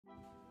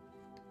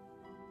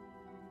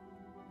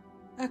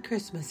A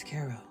Christmas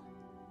Carol.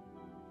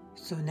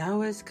 So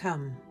now is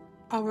come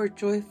our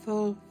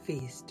joyful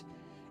feast,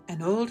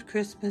 an old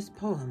Christmas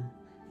poem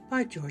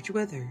by George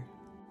Wither.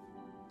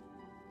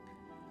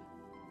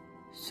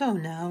 So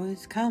now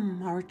is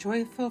come our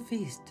joyful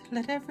feast,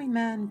 let every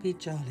man be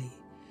jolly.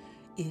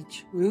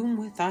 Each room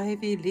with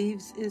ivy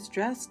leaves is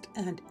dressed,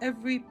 and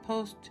every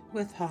post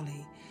with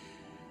holly.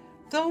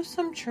 Though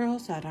some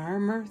churls at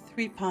our mirth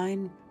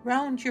repine,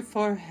 round your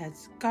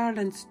foreheads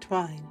garlands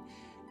twine.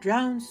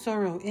 Drown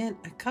sorrow in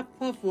a cup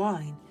of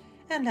wine,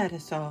 and let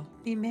us all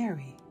be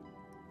merry.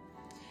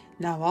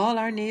 Now all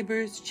our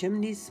neighbors'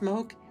 chimneys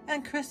smoke,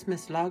 and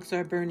Christmas logs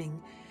are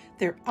burning.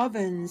 Their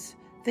ovens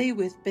they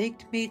with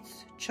baked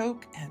meats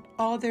choke, and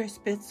all their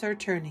spits are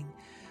turning.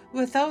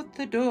 Without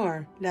the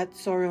door let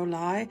sorrow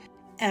lie,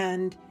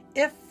 and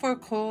if for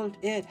cold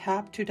it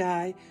hap to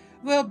die,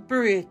 we'll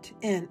bury it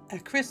in a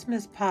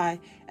Christmas pie,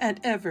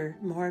 and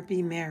evermore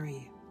be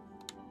merry.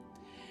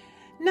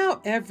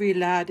 Now every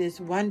lad is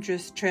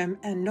wondrous trim,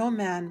 and no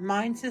man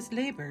minds his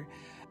labour.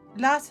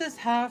 Lasses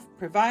have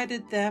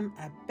provided them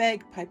a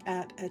bagpipe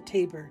at a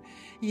tabor.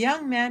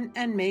 Young men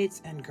and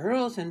maids and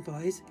girls and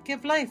boys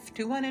give life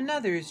to one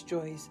another's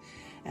joys,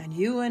 and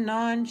you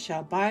anon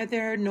shall by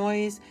their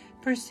noise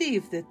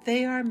perceive that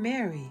they are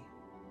merry.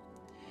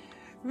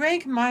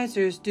 Rank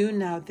misers do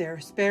now their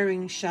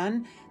sparing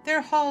shun, their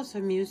halls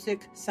of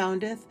music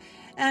soundeth,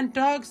 and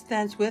dogs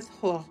thence with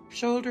whole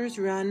shoulders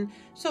run,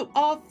 so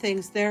all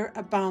things there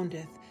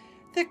aboundeth.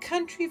 The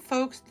country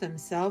folks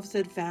themselves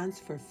advance,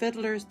 for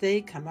fiddlers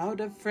they come out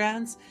of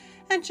France,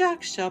 and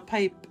Jack shall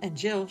pipe and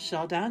Jill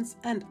shall dance,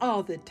 and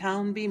all the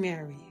town be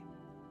merry.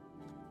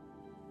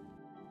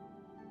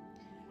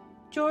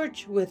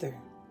 George Wither.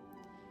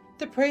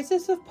 The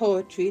praises of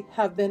poetry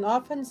have been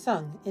often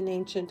sung in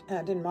ancient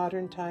and in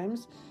modern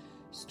times.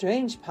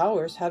 Strange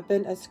powers have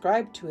been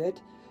ascribed to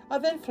it,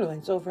 of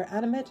influence over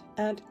animate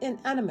and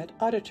inanimate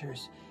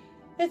auditors.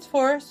 Its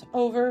force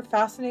over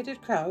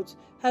fascinated crowds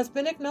has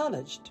been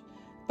acknowledged,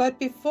 but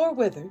before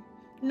Wither,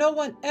 no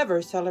one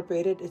ever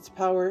celebrated its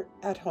power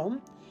at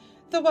home,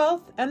 the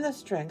wealth and the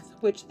strength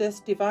which this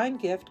divine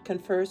gift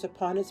confers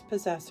upon its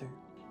possessor.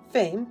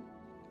 Fame,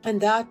 and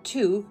that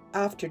too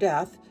after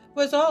death,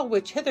 was all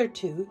which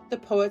hitherto the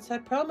poets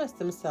had promised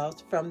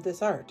themselves from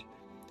this art.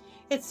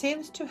 It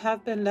seems to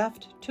have been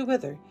left to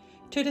Wither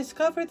to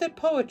discover that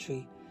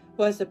poetry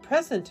was a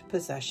present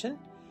possession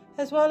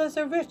as well as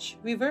a rich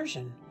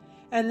reversion,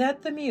 and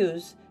that the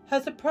muse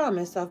has a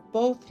promise of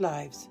both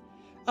lives,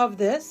 of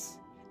this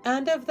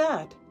and of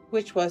that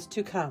which was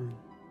to come.